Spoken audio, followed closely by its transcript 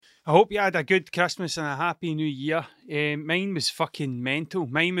I hope you had a good Christmas and a happy New Year. Mine was fucking mental.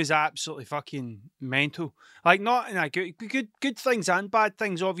 Mine was absolutely fucking mental. Like, not in a good things and bad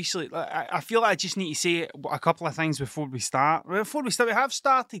things. Obviously, I feel like I just need to say a couple of things before we start. Before we start, we have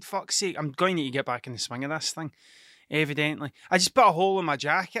started. Fuck's sake, I'm going to need to get back in the swing of this thing. Evidently, I just put a hole in my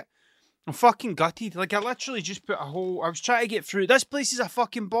jacket. I'm fucking gutted. Like, I literally just put a hole. I was trying to get through. This place is a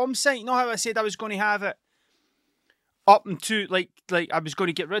fucking bomb site. You know how I said I was going to have it up into like I was going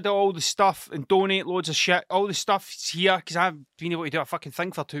to get rid of all the stuff and donate loads of shit. All the stuff's here because I haven't been able to do a fucking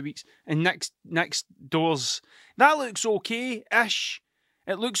thing for 2 weeks. And next doors, that looks okay-ish.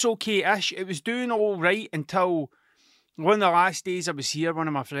 It looks okay-ish. It was doing all right until one of the last days I was here. One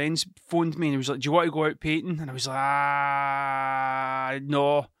of my friends phoned me and he was like, "Do you want to go out painting?" And I was like,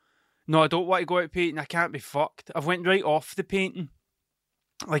 no, I don't want to go out painting. I can't be fucked. I've went right off the painting.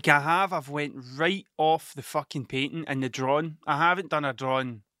 Like I've went right off the fucking painting and the drawing. I haven't done a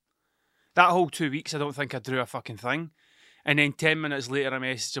drawing. That whole 2 weeks, I don't think I drew a fucking thing. And then 10 minutes later, I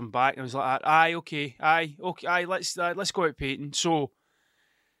messaged him back. And I was like, okay, let's go out painting. So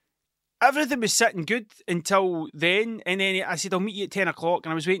everything was sitting good until then. And then I said, I'll meet you at 10 o'clock.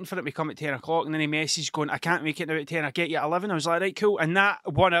 And I was waiting for it to come at 10 o'clock. And then he messaged going, I can't make it now at 10. I'll get you at 11. I was like, right, cool. And that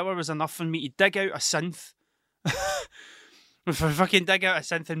 1 hour was enough for me to dig out a synth. If I fucking dig out a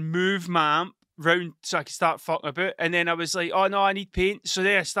synth and move my amp round so I can start fucking about. And then I was like, oh no, I need paint. So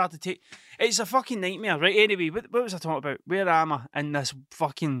then I started to take... It's a fucking nightmare, right? Anyway, what was I talking about? Where am I in this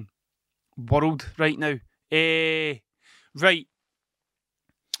fucking world right now? Right.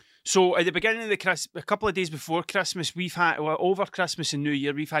 So at the beginning of the a couple of days before Christmas, over Christmas and New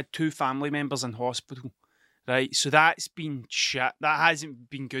Year, we've had 2 family members in hospital, right? So that's been shit. That hasn't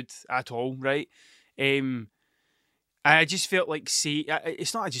been good at all, right? I just felt like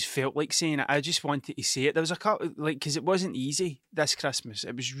it's not I just felt like saying it, I just wanted to say it. There was a couple, like, because it wasn't easy this Christmas.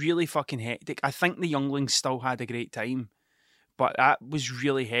 It was really fucking hectic. I think the younglings still had a great time, but that was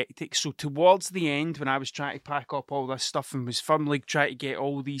really hectic. So towards the end, when I was trying to pack up all this stuff and was firmly trying to get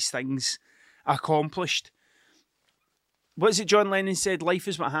all these things accomplished, what is it John Lennon said? Life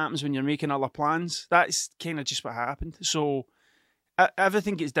is what happens when you're making other plans. That's kind of just what happened. So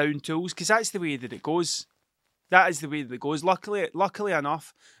everything gets down tools, because that's the way that it goes. That is the way that it goes. Luckily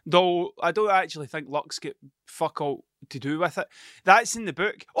enough, though I don't actually think luck's got fuck all to do with it. That's in the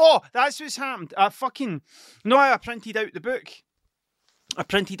book. Oh, that's what's happened. I printed out the book. I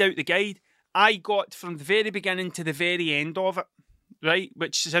printed out the guide. I got from the very beginning to the very end of it, right?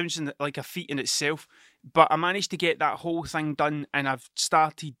 Which sounds like a feat in itself. But I managed to get that whole thing done, and I've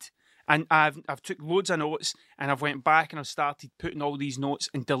started... And I've took loads of notes, and I've went back and I've started putting all these notes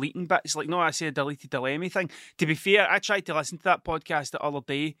and deleting bits. Like, no, I say I deleted the Lemmy thing. To be fair, I tried to listen to that podcast the other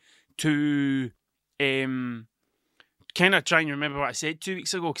day to kind of try and remember what I said 2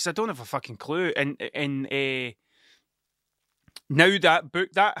 weeks ago, because I don't have a fucking clue. And now that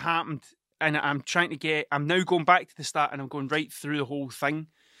book, that happened, and I'm now going back to the start, and I'm going right through the whole thing.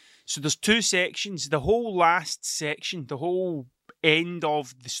 So there's 2 sections. The whole last section, the whole end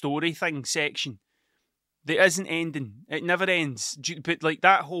of the story thing section, there isn't ending. It never ends. But like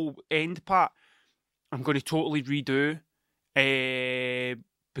that whole end part, I'm going to totally redo,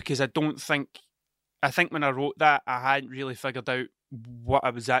 because I think when I wrote that, I hadn't really figured out what I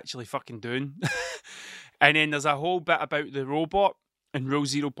was actually fucking doing. And then there's a whole bit about the robot in rule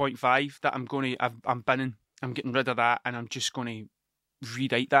 0.5 that I'm binning. I'm getting rid of that, and I'm just going to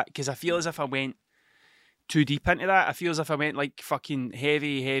rewrite that, because I feel as if I went too deep into that. I feel as if I went like fucking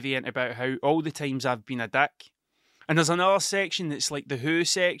heavy into about how all the times I've been a dick. And there's another section that's like the Who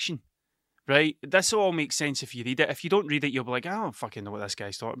section, right? This will all make sense if you read it. If you don't read it, you'll be like, I don't fucking know what this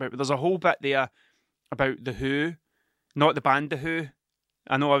guy's talking about. But there's a whole bit there about the Who, not the band The Who.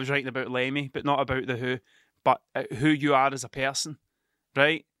 I know I was writing about Lemmy, but not about the Who, but who you are as a person,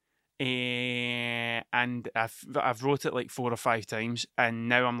 right? And I've wrote it like 4 or 5 times, and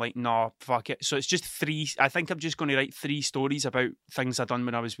now I'm like, no, fuck it. So it's just 3. I think I'm just going to write 3 stories about things I done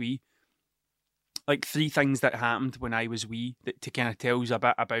when I was wee, like 3 things that happened when I was wee, that to kind of tells a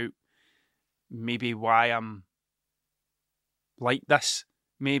bit about maybe why I'm like this.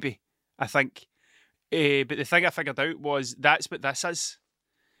 Maybe I think, but the thing I figured out was that's what this is.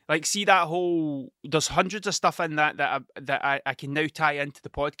 Like, see that whole... There's hundreds of stuff in that I can now tie into the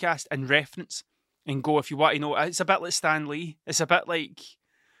podcast and reference and go, if you want to know. It's a bit like Stan Lee. It's a bit like...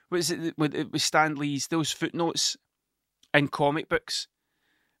 What is it with Stan Lee's? Those footnotes in comic books.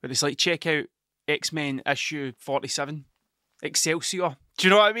 But it's like, check out X-Men issue 47. Excelsior. Do you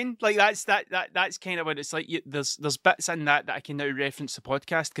know what I mean? Like, that's kind of what it's like. There's bits in that I can now reference the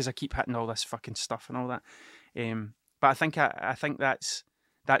podcast, because I keep hitting all this fucking stuff and all that. But I think that's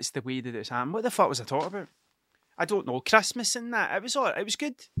that's the way that it's happened. What the fuck was I talking about? I don't know. Christmas and that. It was all. It was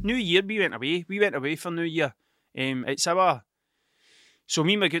good. New Year, we went away. We went away for New Year. It's our. So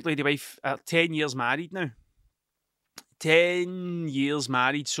me and my good lady wife are 10 years married now. 10 years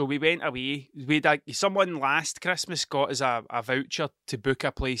married. So we went away. Someone last Christmas got us a voucher to book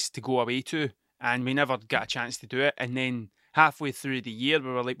a place to go away to, and we never got a chance to do it. And then halfway through the year, we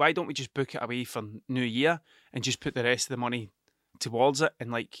were like, why don't we just book it away for New Year and just put the rest of the money towards it,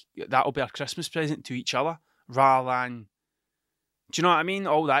 and like that'll be our Christmas present to each other, rather than, do you know what I mean?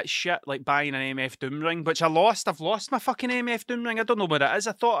 All that shit, like buying an MF Doom ring, which I lost. I've lost my fucking MF Doom ring. I don't know what it is.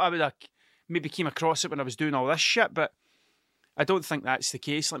 I thought I would have maybe came across it when I was doing all this shit, but I don't think that's the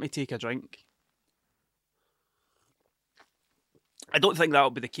case. Let me take a drink. I don't think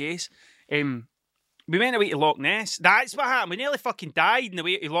that'll be the case. We went away to Loch Ness. That's what happened. We nearly fucking died in the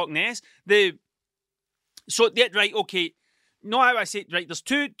way to Loch Ness. Right, okay. No, how I say it, right, there's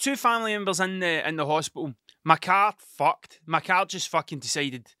two family members in the hospital. My car fucked. My car just fucking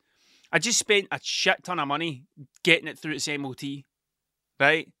decided. I just spent a shit ton of money getting it through its MOT.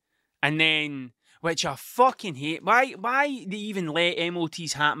 Right? And then, which I fucking hate. Why they even let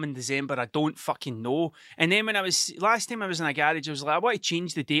MOTs happen in December, I don't fucking know. And then last time I was in a garage, I was like, I want to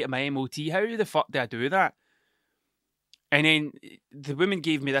change the date of my MOT. How the fuck do I do that? And then the woman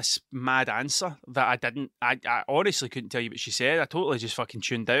gave me this mad answer that I honestly couldn't tell you what she said. I totally just fucking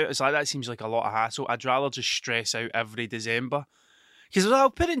tuned out. It's like, that seems like a lot of hassle. I'd rather just stress out every December. Because I'll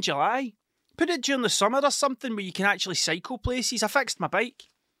put it in July. Put it during the summer or something where you can actually cycle places. I fixed my bike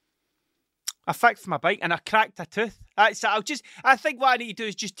and I cracked a tooth. I think what I need to do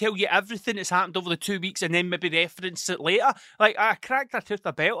is just tell you everything that's happened over the 2 weeks and then maybe reference it later. Like, I cracked a tooth,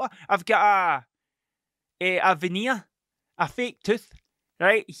 a belter. I've got a veneer. A fake tooth,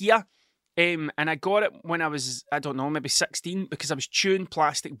 right, here. And I got it when I was, I don't know, maybe 16, because I was chewing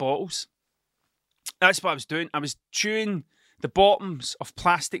plastic bottles. That's what I was doing. I was chewing the bottoms of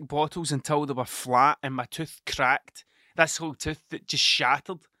plastic bottles until they were flat and my tooth cracked. This whole tooth that just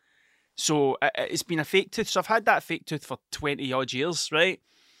shattered. So it's been a fake tooth. So I've had that fake tooth for 20 odd years, right?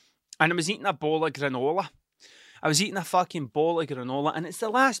 And I was eating a bowl of granola. I was eating a fucking bowl of granola, and it's the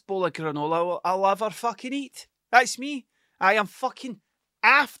last bowl of granola I'll ever fucking eat. That's me. I am fucking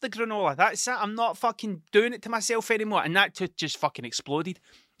off the granola. That's it. I'm not fucking doing it to myself anymore. And that tooth just fucking exploded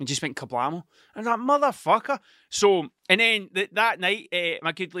and just went kablamo. And that motherfucker. So, and then that night,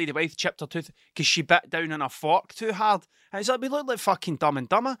 my good lady wife chipped her tooth because she bit down on a fork too hard. And it's like, we look like fucking Dumb and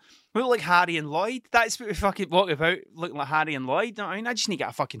Dumber. We look like Harry and Lloyd. That's what we fucking walk about, looking like Harry and Lloyd. You know what I mean? I just need to get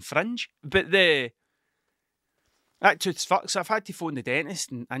a fucking fringe. But that tooth's fucked, so I've had to phone the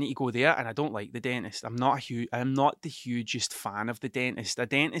dentist, and I need to go there, and I don't like the dentist. I'm not the hugest fan of the dentist. A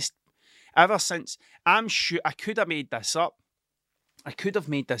dentist, ever since, I'm sure, I could have made this up,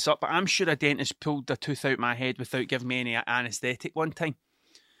 but I'm sure a dentist pulled a tooth out my head without giving me any anaesthetic one time.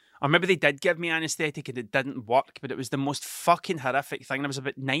 Or maybe they did give me anaesthetic and it didn't work, but it was the most fucking horrific thing. I was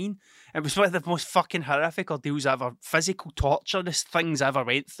about 9. It was one of the most fucking horrific ordeals ever, physical torture, things I ever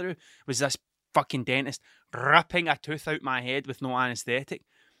went through, was this fucking dentist ripping a tooth out my head with no anaesthetic.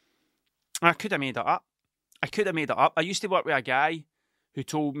 I could have made it up. I used to work with a guy who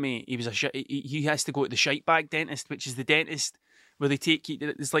told me he was he has to go to the shite bag dentist, which is the dentist where they take you,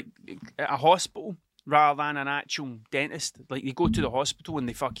 it's like a hospital rather than an actual dentist. Like, they go to the hospital and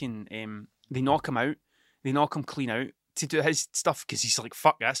they fucking they knock him out, they knock him clean out to do his stuff, because he's like,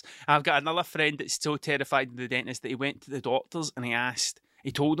 fuck this. And I've got another friend that's so terrified of the dentist that he went to the doctors and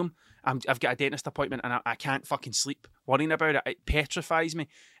he told him, I've got a dentist appointment and I can't fucking sleep worrying about it. It petrifies me.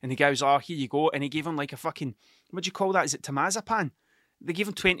 And the guy was, oh, here you go. And he gave him like a fucking, what do you call that? Is it temazepam? They gave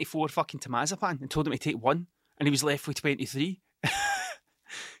him 24 fucking temazepam and told him to take one. And he was left with 23.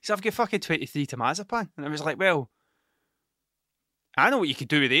 So I've got fucking 23 temazepam. And I was like, well, I know what you could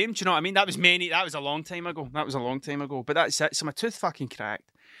do with them. Do you know what I mean? That was a long time ago. But that's it. So my tooth fucking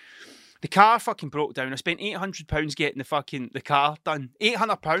cracked. The car fucking broke down. I spent £800 getting the car done.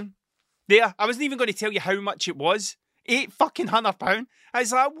 £800. There. I wasn't even going to tell you how much it was. £800. I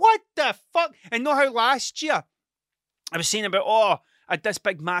was like, what the fuck? And know how last year I was saying about, I had this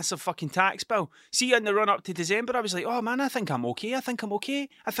big massive fucking tax bill. See, in the run up to December, I was like, oh man, I think I'm okay. Fucking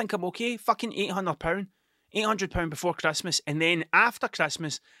 £800. £800 before Christmas. And then after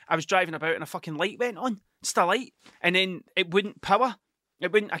Christmas, I was driving about and a fucking light went on. Just a light. And then it wouldn't power.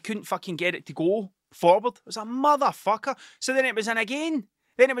 I couldn't fucking get it to go forward. It was a motherfucker. So then it was in again.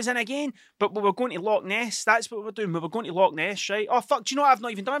 But we were going to Loch Ness. That's what we were doing. We were going to Loch Ness, right? Oh, fuck. Do you know what I've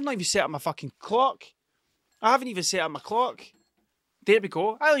not even done? I've not even set up my fucking clock. I haven't even set up my clock. There we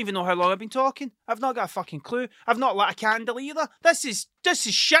go. I don't even know how long I've been talking. I've not got a fucking clue. I've not lit a candle either. This is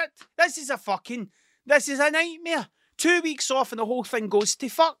shit. This is a nightmare. 2 weeks off and the whole thing goes to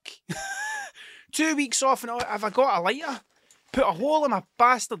fuck. 2 weeks off and have I got a lighter? Put a hole in my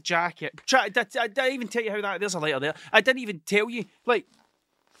bastard jacket. I didn't even tell you how that... There's a lighter there. I didn't even tell you. Like,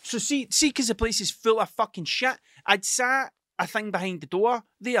 so see, because the place is full of fucking shit, I'd sat a thing behind the door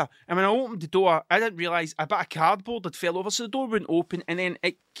there, and when I opened the door, I didn't realise a bit of cardboard had fell over, so the door wouldn't open, and then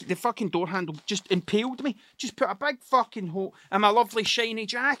the fucking door handle just impaled me. Just put a big fucking hole in my lovely shiny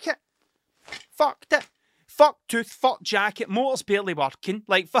jacket. Fucked it. Fuck tooth, fuck jacket, motor's barely working.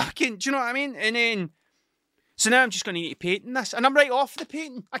 Like, fucking, do you know what I mean? And then... So now I'm just going to need to paint this. And I'm right off the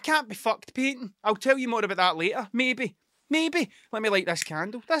painting. I can't be fucked painting. I'll tell you more about that later. Maybe. Let me light this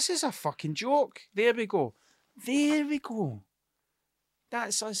candle. This is a fucking joke. There we go.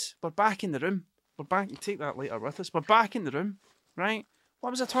 That's us. We're back in the room. We're back. Take that lighter with us. We're back in the room. Right? What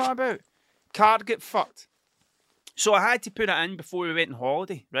was I talking about? Car get fucked. So I had to put it in before we went on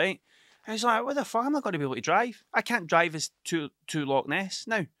holiday. Right? I was like, what the fuck? I'm not going to be able to drive. I can't drive us to Loch Ness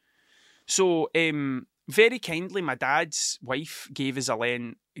now. So, very kindly, my dad's wife gave us a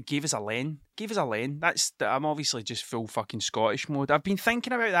len. I'm obviously just full fucking Scottish mode. I've been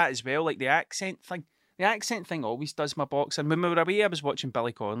thinking about that as well, like the accent thing. The accent thing always does my box. And when we were away, I was watching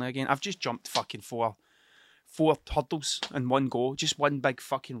Billy Connolly again. I've just jumped fucking four hurdles in one go. Just one big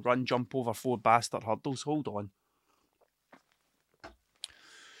fucking run, jump over 4 bastard hurdles. Hold on.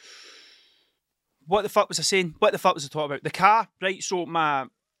 What the fuck was I saying? What the fuck was I talking about? The car, right? So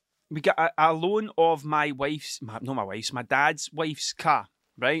we got a loan of my dad's wife's car,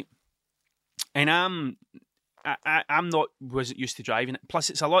 right? And I'm not wasn't used to driving it. Plus,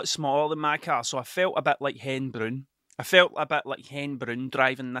 it's a lot smaller than my car, so I felt a bit like Hen Brun.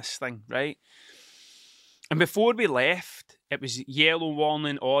 Driving this thing, right? And before we left, it was yellow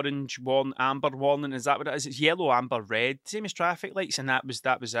warning, orange warning, amber warning. Is that what it is? It's yellow, amber, red, same as traffic lights, and that was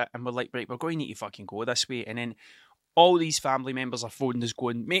it. And we're like, right, we're going to need to fucking go this way, and then all these family members are phoning us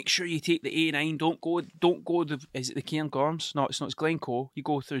going, make sure you take the A9, don't go is it the Cairngorms? No, it's not, it's Glencoe. You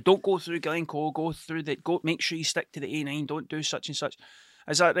go through, don't go through Glencoe, make sure you stick to the A9, don't do such and such.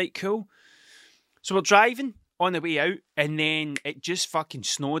 Is that right? Cool. So we're driving on the way out, and then it just fucking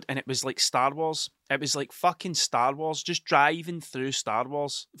snowed, and it was like Star Wars. It was like fucking Star Wars, just driving through Star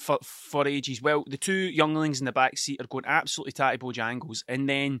Wars for ages. Well, the 2 younglings in the back seat are going absolutely tatty bojangles, and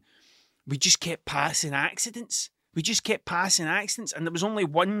then we just kept passing accidents. And there was only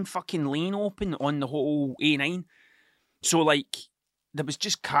one fucking lane open on the whole A9. So, like, there was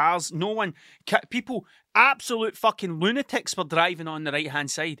just cars. No one... People, absolute fucking lunatics were driving on the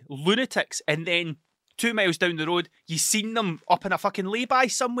right-hand side. Lunatics. And then 2 miles down the road, you seen them up in a fucking lay-by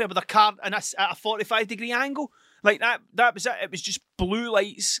somewhere with a car at a 45-degree angle. Like, that was it. It was just blue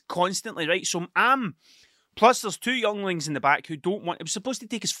lights constantly, right? So, plus, there's 2 younglings in the back who don't want... It was supposed to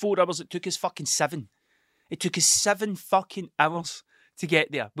take us 4 hours. It took us fucking 7. It took us 7 fucking hours to get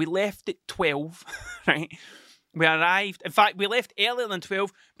there. We left at 12, right? We arrived. In fact, we left earlier than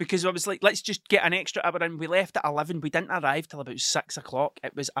 12 because I was like, let's just get an extra hour in. We left at 11. We didn't arrive till about 6 o'clock.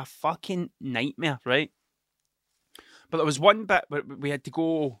 It was a fucking nightmare, right? But there was one bit where we had to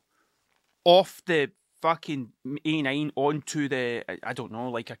go off the fucking A9 onto the, I don't know,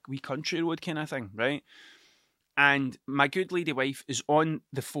 like a wee country road kind of thing, right? And my good lady wife is on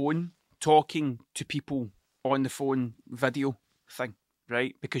the phone talking to people on the phone video thing,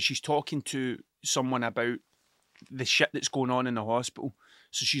 right? Because she's talking to someone about the shit that's going on in the hospital.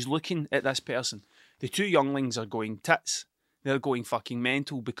 So she's looking at this person. The 2 younglings are going tits. They're going fucking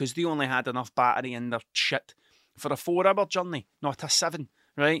mental because they only had enough battery in their shit for a 4-hour journey, not a 7,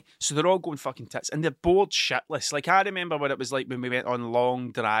 right? So they're all going fucking tits. And they're bored shitless. Like, I remember what it was like when we went on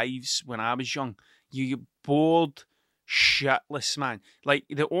long drives when I was young. You bored shitless, man. Like,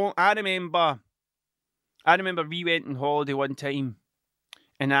 I remember we went on holiday one time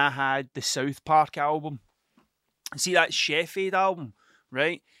and I had the South Park album. See that Chef Aid album,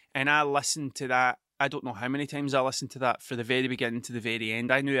 right? And I listened to that. I don't know how many times I listened to that from the very beginning to the very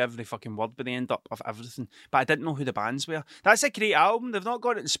end. I knew every fucking word by the end up of everything, but I didn't know who the bands were. That's a great album. They've not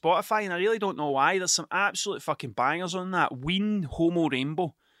got it on Spotify, and I really don't know why. There's some absolute fucking bangers on that. Ween, Homo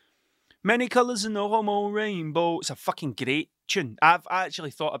Rainbow. Many colours in the Homo Rainbow. It's a fucking great tune. I've actually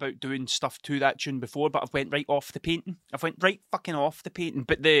thought about doing stuff to that tune before, but I've went right off the painting. But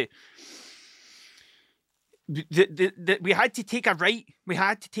we had to take a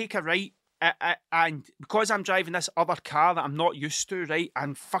right. And because I'm driving this other car that I'm not used to, right,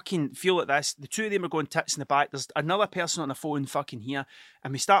 and fucking feel like this, the 2 of them are going tits in the back, there's another person on the phone fucking here,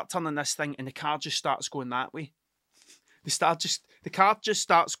 and we start turning this thing and the car just starts going that way. The car just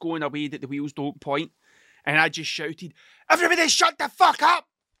starts going away that the wheels don't point. And I just shouted, "Everybody shut the fuck up!"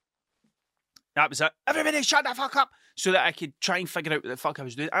 That was it. Everybody shut the fuck up! So that I could try and figure out what the fuck I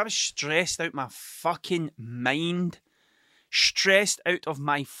was doing. I was stressed out my fucking mind. Stressed out of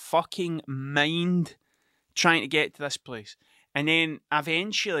my fucking mind trying to get to this place. And then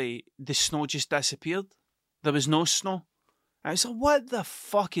eventually the snow just disappeared. There was no snow. I was like, what the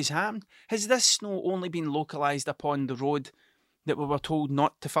fuck has happened? Has this snow only been localised upon the road that we were told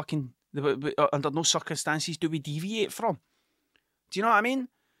not to fucking, under no circumstances do we deviate from? Do you know what I mean?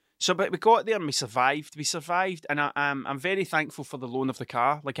 So, but we got there and we survived. We survived, and I'm very thankful for the loan of the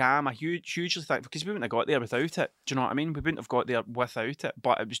car. Like, I am hugely thankful, because we wouldn't have got there without it. Do you know what I mean? We wouldn't have got there without it.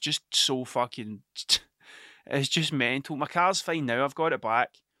 But it was just so fucking, it's just mental. My car's fine now. I've got it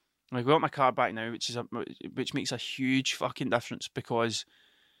back. I got my car back now, which makes a huge fucking difference, because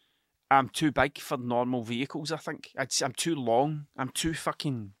I'm too big for normal vehicles. I think I'm too long. I'm too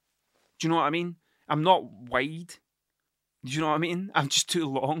fucking. Do you know what I mean? I'm not wide. Do you know what I mean? I'm just too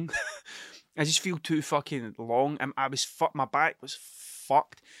long. I just feel too fucking long. My back was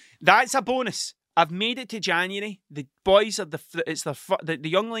fucked. That's a bonus. I've made it to January. The boys are the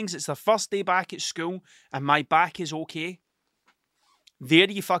younglings. It's their first day back at school, and my back is okay.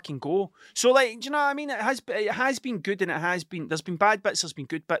 There you fucking go. So, like, do you know what I mean? It has been good, and there's been bad bits, there's been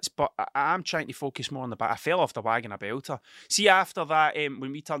good bits, but I'm trying to focus more on the back. I fell off the wagon a belter. See, after that,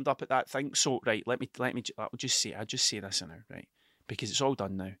 when we turned up at that thing, so, right, I'll just say this now, right? Because it's all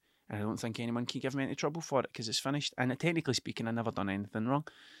done now, and I don't think anyone can give me any trouble for it, because it's finished, and technically speaking, I've never done anything wrong.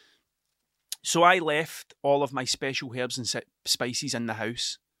 So I left all of my special herbs and spices in the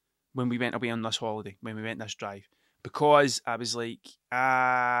house when we went away on this holiday, when we went this drive. Because I was like,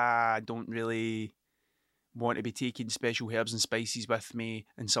 I don't really want to be taking special herbs and spices with me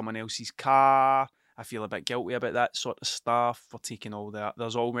in someone else's car. I feel a bit guilty about that sort of stuff. We're taking all that.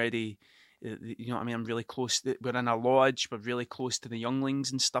 There's already, you know what I mean? I'm really close. We're in a lodge. We're really close to the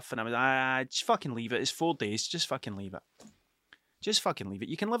younglings and stuff. And I was, just fucking leave it. It's 4 days. Just fucking leave it. Just fucking leave it.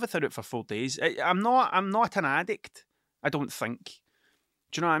 You can live without it for 4 days. I'm not an addict, I don't think.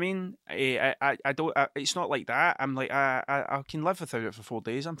 Do you know what I mean? I don't. It's not like that. I'm like, I can live without it for 4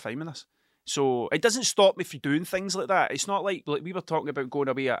 days. I'm fine with this. So it doesn't stop me from doing things like that. It's not like we were talking about going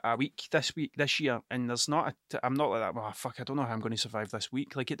away a week this year, and there's not. I'm not like that. Well, fuck, I don't know how I'm going to survive this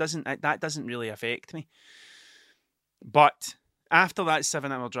week. Like, that doesn't really affect me. But after that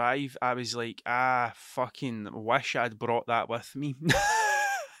 7-hour drive, I was like, fucking wish I'd brought that with me,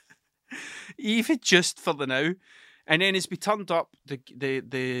 even just for the now. And then as we turned up,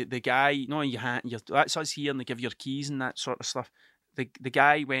 the guy, that's us here, and they give your keys and that sort of stuff. The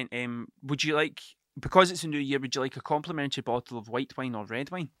guy went, would you like, because it's a new year, would you like a complimentary bottle of white wine or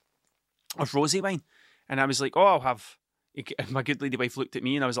red wine? Or rosy wine? And I was like, I'll have, my good lady wife looked at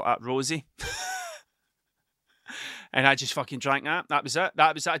me and I was like, rosy. And I just fucking drank that. That was it.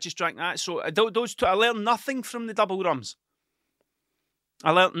 I just drank that. So those two, I learned nothing from the double rums. I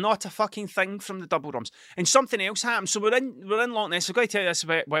learnt not a fucking thing from the double rums. And something else happened. So we're in Loch Ness. I've got to tell you this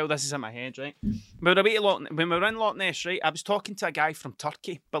while this is in my head, right? When we were in Loch Ness, right, I was talking to a guy from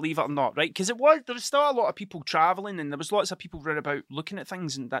Turkey, believe it or not, right? Because there was still a lot of people travelling, and there was lots of people running about looking at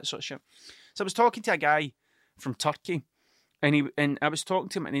things and that sort of shit. So I was talking to a guy from Turkey, and I was talking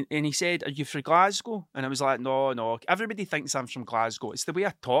to him, and he said, "Are you from Glasgow?" And I was like, No. Everybody thinks I'm from Glasgow. It's the way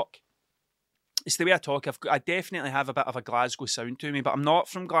I talk. I definitely have a bit of a Glasgow sound to me, but I'm not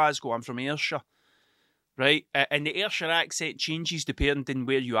from Glasgow. I'm from Ayrshire, right? And the Ayrshire accent changes depending on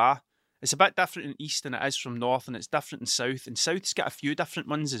where you are. It's a bit different in east than it is from north, and it's different in south. And south's got a few different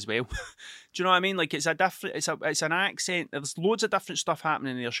ones as well. Do you know what I mean? Like, it's an accent. There's loads of different stuff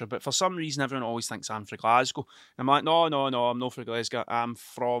happening in Ayrshire, but for some reason everyone always thinks I'm from Glasgow. And I'm like, no, I'm not from Glasgow. I'm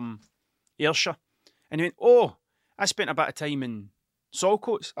from Ayrshire. And he went, oh, I spent a bit of time in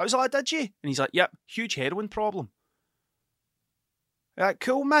Saltcoats. I was like, did you? And he's like, yep, huge heroin problem. Like,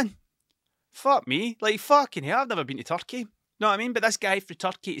 cool, man. Fuck me. Like, fucking hell, I've never been to Turkey. Know what I mean? But this guy from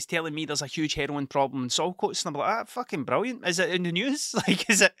Turkey is telling me there's a huge heroin problem in Saltcoats, and I'm like, fucking brilliant. Is it in the news? Like,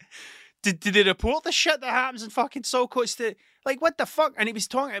 is it? Did they report the shit that happens in fucking Saltcoats? Like, what the fuck? And he was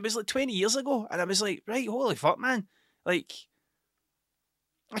talking, it was like 20 years ago, and I was like, right, holy fuck, man. Like,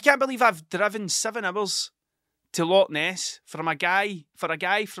 I can't believe I've driven 7 hours to Loch Ness for a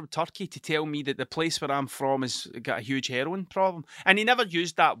guy from Turkey to tell me that the place where I'm from has got a huge heroin problem. And he never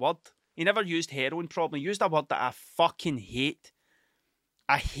used that word. He never used heroin problem. He used a word that I fucking hate.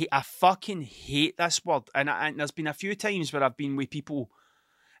 I fucking hate this word. And there's been a few times where I've been with people.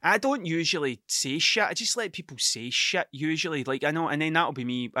 I don't usually say shit. I just let people say shit usually. Like, I know, and then that'll be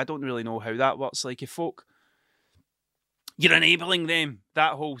me. I don't really know how that works. Like, if folk You're enabling them.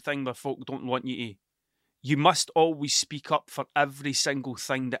 That whole thing where folk don't want you to. You must always speak up for every single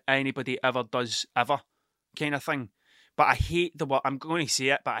thing that anybody ever does, ever, kind of thing. But I hate the word, I'm going to say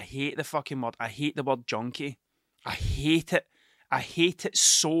it, but I hate the fucking word. I hate the word junkie. I hate it. I hate it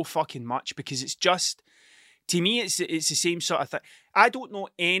so fucking much because it's just, to me, it's the same sort of thing. I don't know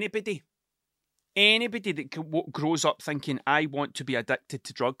anybody that grows up thinking, I want to be addicted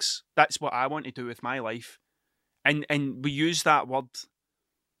to drugs. That's what I want to do with my life. And we use that word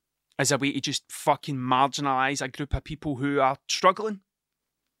as a way to just fucking marginalise a group of people who are struggling,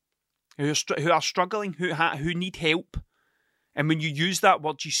 who are struggling, who need help. And when you use that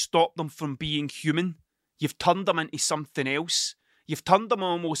word, you stop them from being human. You've turned them into something else. You've turned them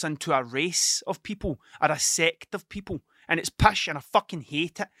almost into a race of people, or a sect of people. And it's pish, and I fucking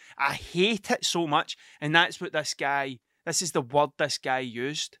hate it. I hate it so much. And that's what this is the word this guy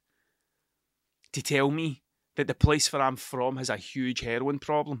used to tell me that the place where I'm from has a huge heroin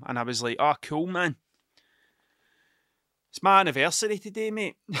problem. And I was like, oh, cool, man. It's my anniversary today,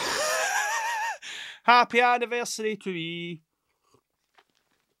 mate. Happy anniversary to me.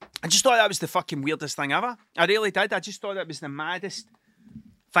 I just thought that was the fucking weirdest thing ever. I really did. I just thought that was the maddest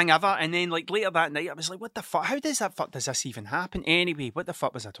thing ever. And then, like, later that night, I was like, what the fuck? How does this even happen? Anyway, what the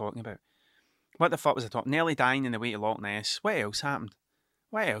fuck was I talking about? Nearly dying in the way to Loch Ness. What else happened?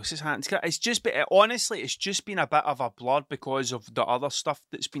 What else has happened? It's just been, honestly, it's just been a bit of a blur because of the other stuff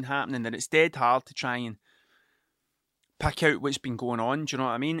that's been happening, and it's dead hard to try and pick out what's been going on, do you know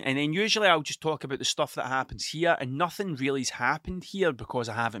what I mean? And then usually I'll just talk about the stuff that happens here, and nothing really's happened here because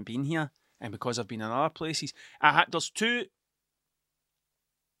I haven't been here, and because I've been in other places. There's two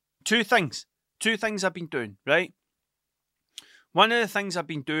things I've been doing, right? One of the things I've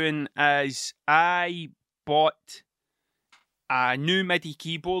been doing is I bought a new MIDI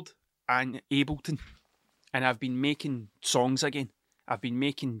keyboard and Ableton, and I've been making songs again. I've been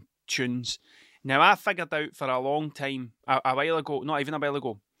making tunes. Now, I figured out for a long time, a while ago, not even a while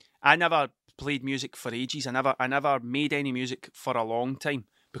ago, I never played music for ages. I never made any music for a long time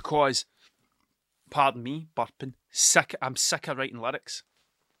because, pardon me, burping, I'm sick of writing lyrics.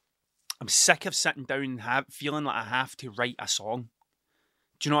 I'm sick of sitting down and feeling like I have to write a song.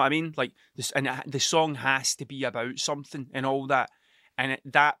 Do you know what I mean? Like this, and the song has to be about something and all that, and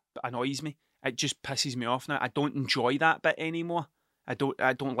that annoys me. It just pisses me off now. I don't enjoy that bit anymore. I don't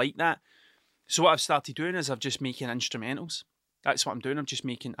like that. So what I've started doing is I've just making instrumentals. That's what I'm doing.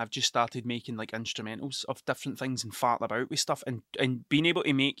 I've just started making like instrumentals of different things and farting about with stuff and being able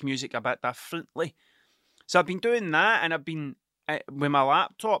to make music a bit differently. So I've been doing that, and I've been with my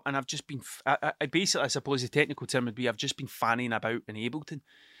laptop, and I've just been basically, I suppose the technical term would be, I've just been fanning about in Ableton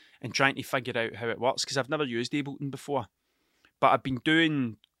and trying to figure out how it works because I've never used Ableton before. But I've been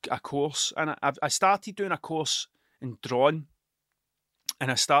doing a course, and I started doing a course in drawing, and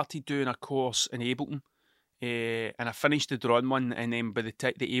I started doing a course in Ableton, and I finished the drawing one, and then by the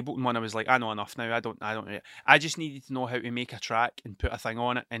Ableton one, I was like, I know enough now. I just needed to know how to make a track and put a thing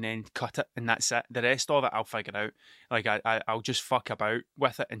on it and then cut it, and that's it. The rest of it, I'll figure out. Like I'll just fuck about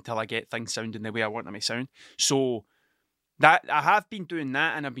with it until I get things sounding the way I want them to sound. So that I have been doing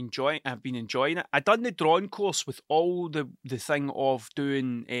that, and I've been enjoying it. I done the drawing course with all the thing of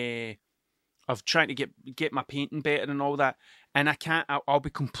doing of trying to get my painting better and all that. And I can't, I'll be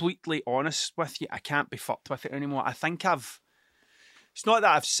completely honest with you, I can't be fucked with it anymore. I think it's not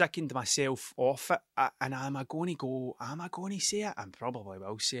that I've sickened myself off it, and am I going to say it? I probably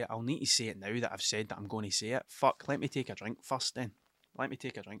will say it. I'll need to say it now that I've said that I'm going to say it. Fuck, let me take a drink first then.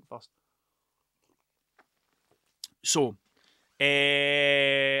 So,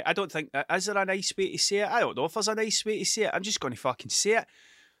 I don't think, is there a nice way to say it? I don't know if there's a nice way to say it. I'm just going to fucking say it.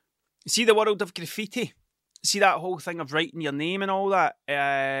 See the world of graffiti? See that whole thing of writing your name and all that?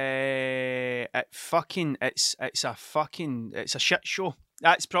 It's a shit show.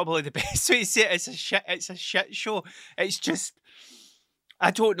 That's probably the best way to say it. It's a shit show. It's just, I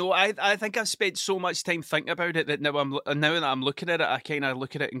don't know. I think I've spent so much time thinking about it that now that I'm looking at it, I kind of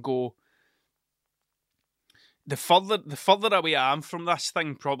look at it and go, the further away I am from this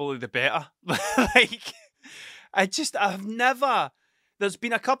thing, probably the better. Like, I've never. There's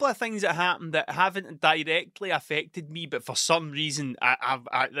been a couple of things that happened that haven't directly affected me, but for some reason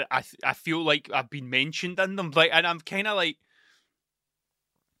I feel like I've been mentioned in them. Like, and I'm kind of like,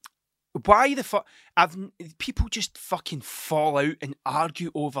 why the fuck? People just fucking fall out and argue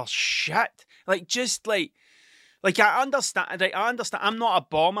over shit. Like, just like I understand. Right, I understand. I'm not a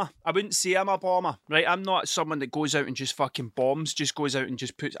bomber. I wouldn't say I'm a bomber. Right, I'm not someone that goes out and just fucking bombs. Just goes out and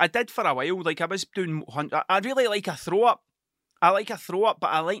just puts. I did for a while. Like, I was doing. I really like a throw up. I like a throw up, but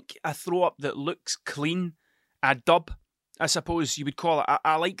I like a throw up that looks clean. A dub. I suppose you would call it.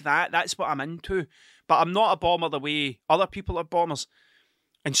 I like that. That's what I'm into. But I'm not a bomber the way other people are bombers.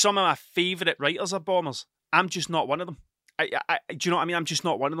 And some of my favourite writers are bombers. I'm just not one of them. Do you know what I mean? I'm just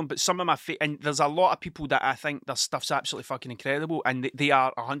not one of them. But some of my and there's a lot of people that I think their stuff's absolutely fucking incredible, and they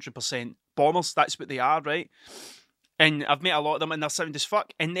are 100% bombers. That's what they are, right? And I've met a lot of them, and they're sound as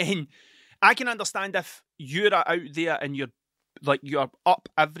fuck. And then I can understand if you're out there and you're up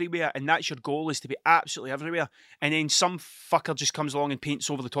everywhere, and that's your goal, is to be absolutely everywhere, and then some fucker just comes along and paints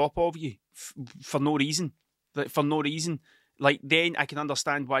over the top of you for no reason. Like, then I can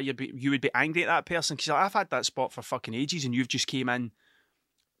understand why you would be angry at that person, because I've had that spot for fucking ages, and you've just came in.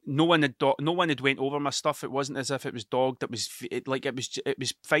 No one had went over my stuff. It wasn't as if it was dogged. It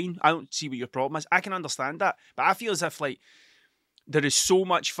was fine. I don't see what your problem is. I can understand that, but I feel as if like there is so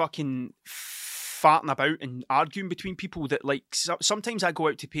much fucking farting about and arguing between people that, like, sometimes I go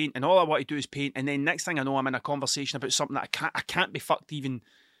out to paint and all I want to do is paint, and then next thing I know I'm in a conversation about something that I can't be fucked even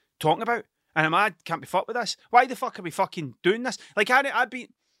talking about. And I'm mad, can't be fucked with this. Why the fuck are we fucking doing this? Like, I've been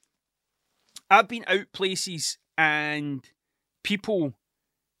out places and people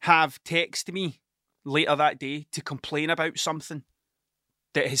have texted me later that day to complain about something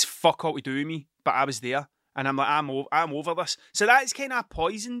that has fuck all to do with me, but I was there. And I'm like, I'm over this. So that's kind of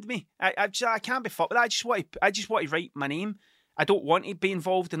poisoned me. I can't be fucked with that. I just want to write my name. I don't want to be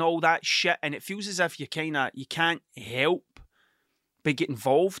involved in all that shit. And it feels as if you can't help but get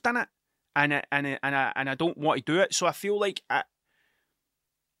involved in it. And I don't want to do it. So I feel like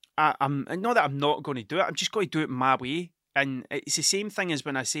I'm not that I'm not going to do it. I'm just going to do it my way. And it's the same thing as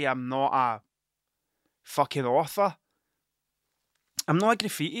when I say I'm not a fucking author. I'm not a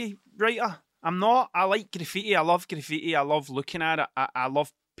graffiti writer. I'm not. I like graffiti. I love graffiti. I love looking at it. I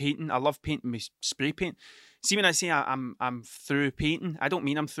love painting. I love painting with spray paint. See, when I say I'm through painting, I don't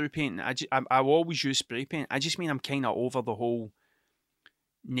mean I'm through painting. I always use spray paint. I just mean I'm kind of over the whole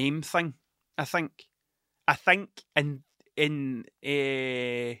name thing. I think, and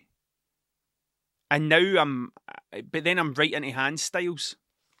now but then I'm right into hand styles.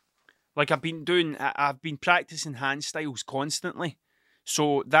 Like I've been practicing hand styles constantly.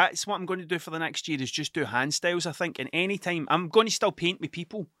 So that's what I'm going to do for the next year, is just do hand styles, I think. And anytime, I'm going to still paint with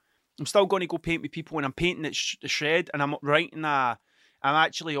people. I'm still going to go paint with people, and I'm painting at Shred, and I'm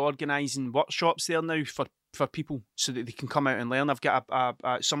actually organising workshops there now for people so that they can come out and learn. I've got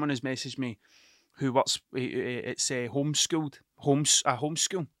someone has messaged me who works, it's a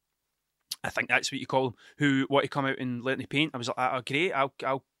homeschool. I think that's what you call them, who want to come out and learn to paint. I was like, oh, great,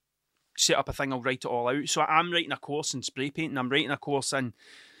 I'll set up a thing, I'll write it all out. So I'm writing a course in spray painting. I'm writing a course in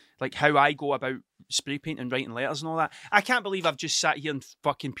like how I go about spray painting, writing letters and all that. I can't believe I've just sat here and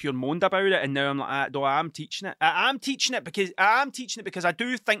fucking pure moaned about it, and now I'm like, no, I'm teaching it. I'm teaching it because I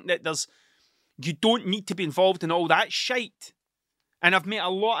do think that you don't need to be involved in all that shite. And I've met a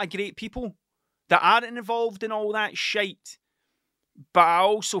lot of great people that aren't involved in all that shite. But I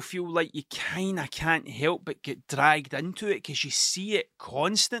also feel like you kind of can't help but get dragged into it because you see it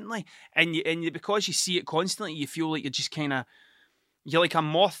constantly. And because you see it constantly, you feel like you're like a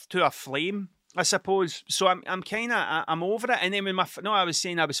moth to a flame, I suppose. So I'm over it. And then I was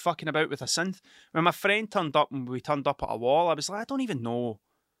saying I was fucking about with a synth. When my friend turned up and we turned up at a wall, I was like, I don't even know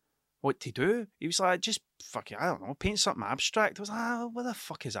what to do. He was like, just fucking, I don't know, paint something abstract. I was like, what the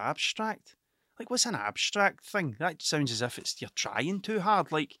fuck is abstract? Like, what's an abstract thing? That sounds as if you're trying too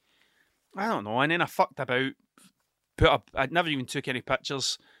hard. Like, I don't know. And then I fucked about, I never even took any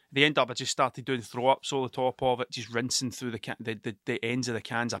pictures. At the end up, I just started doing throw-ups all the top of it, just rinsing through the ends of the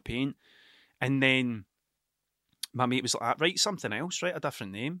cans of paint. And then my mate was like, write something else, write a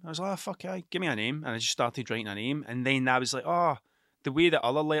different name. I was like, oh, fuck it, give me a name. And I just started writing a name. And then I was like, oh, the way that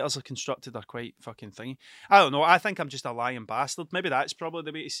other letters are constructed are quite fucking thingy. I don't know. I think I'm just a lying bastard. Maybe that's probably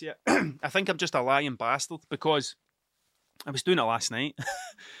the way to see it. I think I'm just a lying bastard because I was doing it last night.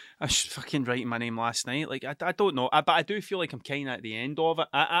 I was fucking writing my name last night. Like, I don't know. But I do feel like I'm kind of at the end of it.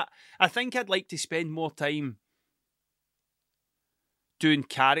 I think I'd like to spend more time doing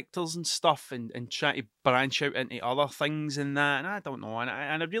characters and stuff and trying to branch out into other things and that. And I don't know. And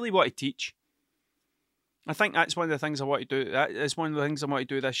I really want to teach. I think that's one of the things I want to do. That is one of the things I want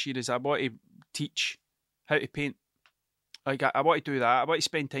to do this year, is I want to teach how to paint. Like, I want to do that. I want to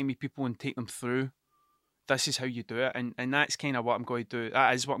spend time with people and take them through. This is how you do it. And that's kind of what I'm going to do.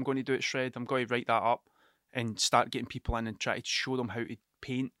 That is what I'm going to do at Shred. I'm going to write that up and start getting people in and try to show them how to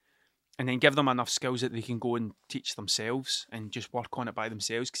paint, and then give them enough skills that they can go and teach themselves and just work on it by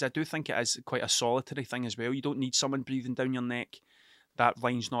themselves. Because I do think it is quite a solitary thing as well. You don't need someone breathing down your neck. That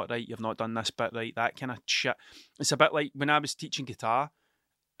line's not right, you've not done this bit right, that kind of shit. It's a bit like when I was teaching guitar,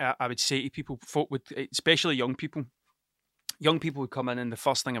 I would say to people, especially young people, young people would come in and the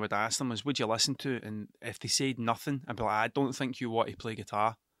first thing I would ask them was, would you listen to? And if they said nothing, I'd be like, I don't think you want to play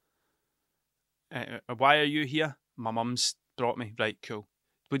guitar. Why are you here? My mum's brought me. Right, cool.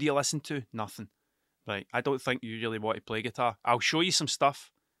 What do you listen to? Nothing. Right, I don't think you really want to play guitar. I'll show you some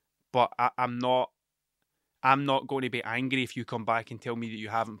stuff, but I'm not going to be angry if you come back and tell me that you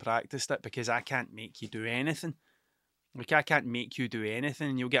haven't practiced it, because I can't make you do anything. Like, I can't make you do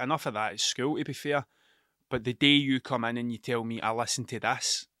anything, and you'll get enough of that at school, to be fair. But the day you come in and you tell me, I listen to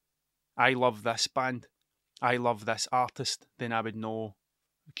this, I love this band, I love this artist, then I would know,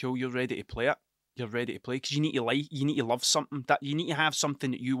 cool, you're ready to play it. You're ready to play, because you need to love something, that you need to have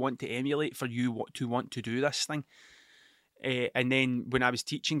something that you want to emulate for you to want to do this thing. And then when I was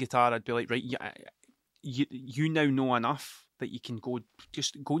teaching guitar, I'd be like, right, you now know enough that you can go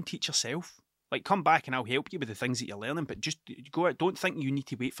and teach yourself. Like, come back and I'll help you with the things that you're learning, but just go out. Don't think you need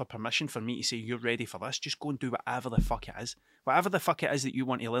to wait for permission for me to say you're ready for this. Just go and do whatever the fuck it is. Whatever the fuck it is that you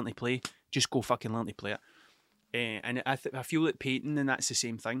want to learn to play, just go fucking learn to play it. And I feel like painting, and that's the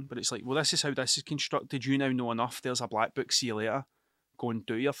same thing, but it's like, well, this is how this is constructed. You now know enough. There's a black book. See you later. Go and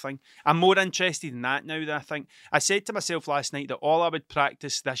do your thing. I'm more interested in that now than I think. I said to myself last night that all I would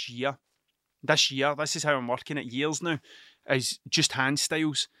practice this year, this is how I'm working at years now, is just hand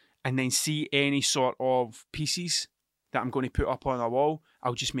styles, and then see any sort of pieces that I'm going to put up on a wall,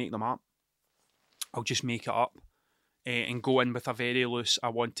 I'll just make them up. I'll just make it up. And go in with a very loose, I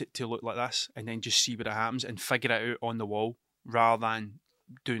want it to look like this, and then just see what happens and figure it out on the wall rather than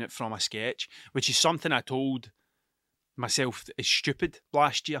doing it from a sketch, which is something I told myself is stupid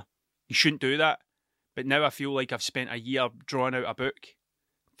last year. You shouldn't do that. But now I feel like I've spent a year drawing out a book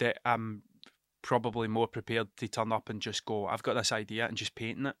that I'm probably more prepared to turn up and just go, I've got this idea, and just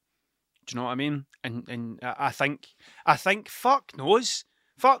painting it. Do you know what I mean? And I think fuck knows,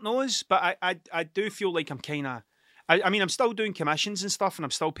 but I do feel like I'm kind of, I mean, I'm still doing commissions and stuff, and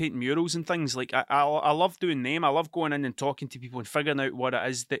I'm still painting murals and things. Like, I love doing them. I love going in and talking to people and figuring out what it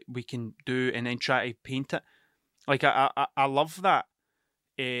is that we can do and then try to paint it. Like, I love that.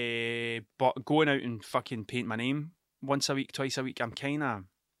 But going out and fucking paint my name once a week, twice a week, I kind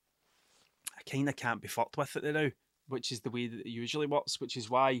of can't be fucked with it now, which is the way that it usually works, which is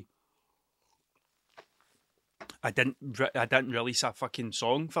why I didn't release a fucking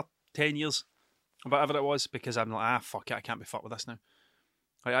song for 10 years. Whatever it was, because I'm like, fuck it, I can't be fucked with this now.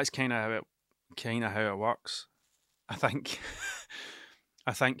 Like, that's kind of how it works. I think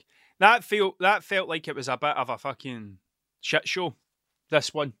that felt like it was a bit of a fucking shit show.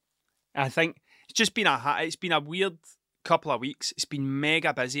 This one, I think it's just been a weird couple of weeks. It's been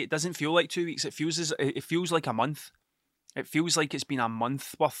mega busy. It doesn't feel like 2 weeks. It feels like a month. It feels like it's been a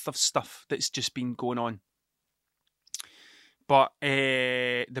month worth of stuff that's just been going on. But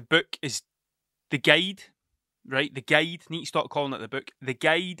the book is. The guide, right? The guide, need to stop calling it the book. The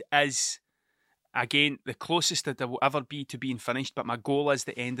guide is, again, the closest that there will ever be to being finished, but my goal is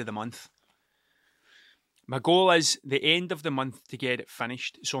the end of the month. My goal is the end of the month to get it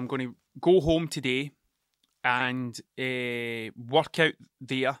finished. So I'm going to go home today and work out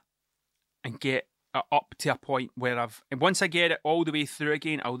there and get it up to a point where and once I get it all the way through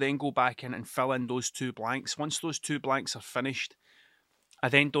again, I'll then go back in and fill in those two blanks. Once those two blanks are finished, I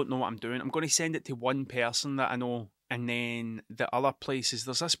then don't know what I'm doing. I'm going to send it to one person that I know, and then the other places.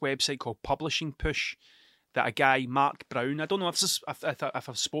 There's this website called Publishing Push that a guy, Mark Brown, I don't know if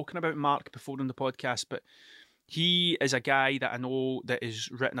I've spoken about Mark before on the podcast, but he is a guy that I know that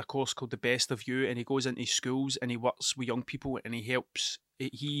has written a course called The Best of You, and he goes into schools and he works with young people and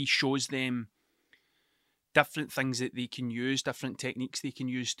he shows them different things that they can use, different techniques they can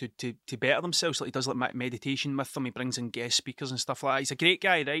use to better themselves. Like, he does like meditation with them. He brings in guest speakers and stuff like that. He's a great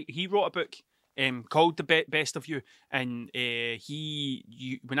guy, right? He wrote a book called The Best of You, and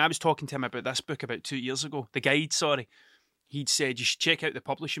when I was talking to him about this book about 2 years ago, the guide, sorry, he'd said you should check out the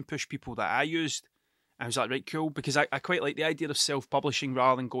Publishing Push people that I used. I was like, right, cool, because I quite like the idea of self-publishing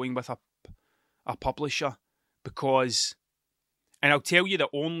rather than going with a publisher, because, and I'll tell you the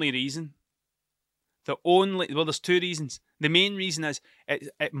only reason. There's two reasons. The main reason is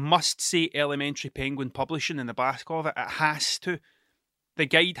it must say Elementary Penguin Publishing in the back of it. It has to. The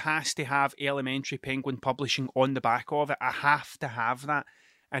guide has to have Elementary Penguin Publishing on the back of it. I have to have that.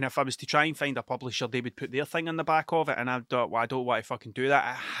 And if I was to try and find a publisher, they would put their thing on the back of it, and I don't want to fucking do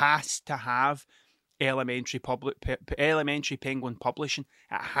that. It has to have Elementary Penguin Publishing.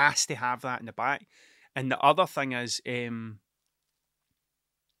 It has to have that in the back. And the other thing is,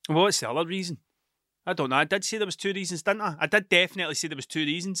 what's the other reason? I don't know. I did say there was two reasons, didn't I? I did definitely say there was two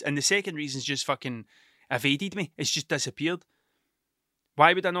reasons, and the second reason's just fucking evaded me. It's just disappeared.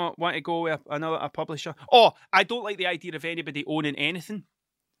 Why would I not want to go with a publisher? Oh, I don't like the idea of anybody owning anything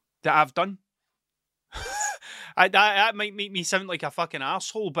that I've done. That might make me sound like a fucking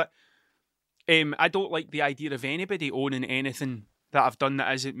arsehole, but I don't like the idea of anybody owning anything that I've done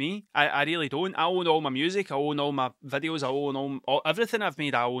that isn't me. I really don't. I own all my music. I own all my videos. I own all everything I've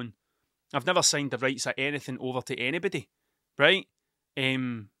made. I own. I've never signed the rights of anything over to anybody, right?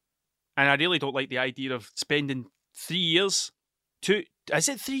 And I really don't like the idea of spending 3 years. Is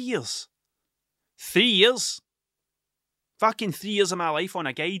it 3 years? 3 years? Fucking 3 years of my life on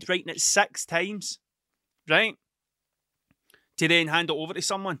a guide, writing it 6 times, right? To then hand it over to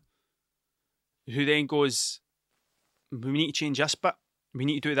someone who then goes, we need to change this bit. We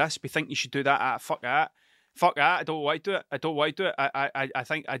need to do this. We think you should do that. Fuck that. Fuck that. I don't want to do it. I don't want to do it. I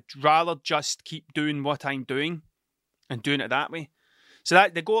think I'd rather just keep doing what I'm doing and doing it that way. So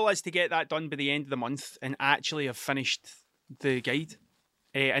that the goal is to get that done by the end of the month and actually have finished the guide.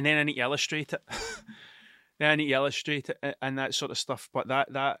 And then I need to illustrate it. Then I need to illustrate it and that sort of stuff. But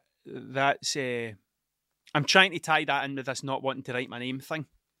that's I'm trying to tie that in with this not wanting to write my name thing.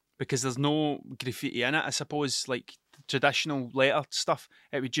 Because there's no graffiti in it, I suppose, like traditional letter stuff.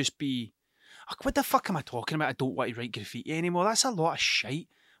 It would just be, oh, what the fuck am I talking about? I don't want to write graffiti anymore. That's a lot of shite.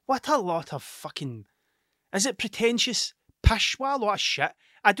 What a lot of fucking, is it pretentious? Pish, what a lot of shit.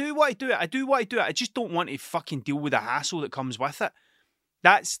 I do want to do it. I do want to do it. I just don't want to fucking deal with the hassle that comes with it.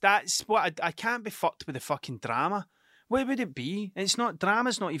 That's what, I can't be fucked with the fucking drama. Where would it be? It's not,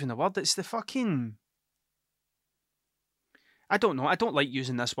 drama's not even the word. It's the fucking, I don't know. I don't like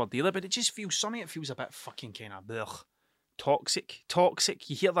using this word either, but it just feels, it feels a bit fucking kind of ugh, toxic. Toxic.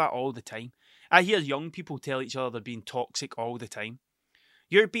 You hear that all the time. I hear young people tell each other they're being toxic all the time.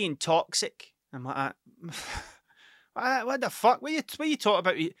 You're being toxic. I'm like, what the fuck? What are you talking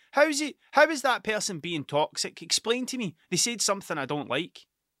about? How is that person being toxic? Explain to me. They said something I don't like.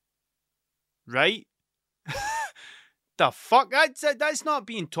 Right? The fuck? That's not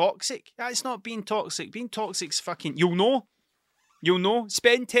being toxic. That's not being toxic. Being toxic's fucking, you'll know. You'll know.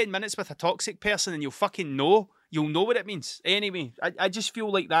 Spend 10 minutes with a toxic person and you'll fucking know. You'll know what it means. Anyway, I just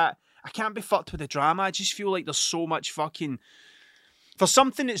feel like that. I can't be fucked with the drama. I just feel like there's so much fucking... For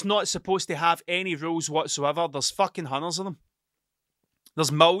something that's not supposed to have any rules whatsoever, there's fucking hundreds of them.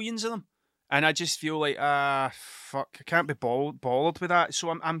 There's millions of them. And I just feel like, fuck, I can't be bothered with that.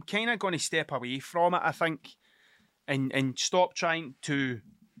 So I'm kind of going to step away from it, I think. And stop trying to,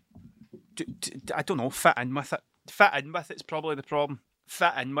 I don't know, fit in with it. Fit in with it's probably the problem.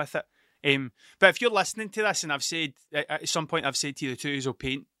 Fit in with it. But if you're listening to this and I've said, at some point I've said to you the two will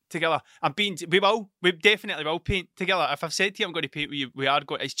paint together, we definitely will paint together. If I've said to you I'm going to paint with you, we are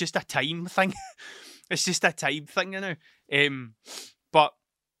going, it's just a time thing. It's just a time thing, you know. But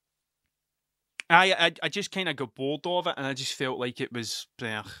I just kind of got bored of it and I just felt like it was,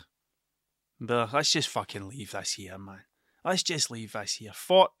 let's just fucking leave this here, man. Let's just leave this here.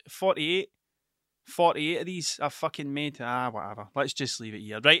 48 of these I've fucking made. Whatever. Let's just leave it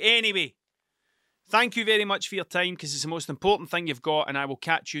here. Right, anyway. Thank you very much for your time, because it's the most important thing you've got, and I will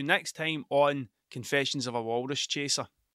catch you next time on Confessions of a Walrus Chaser.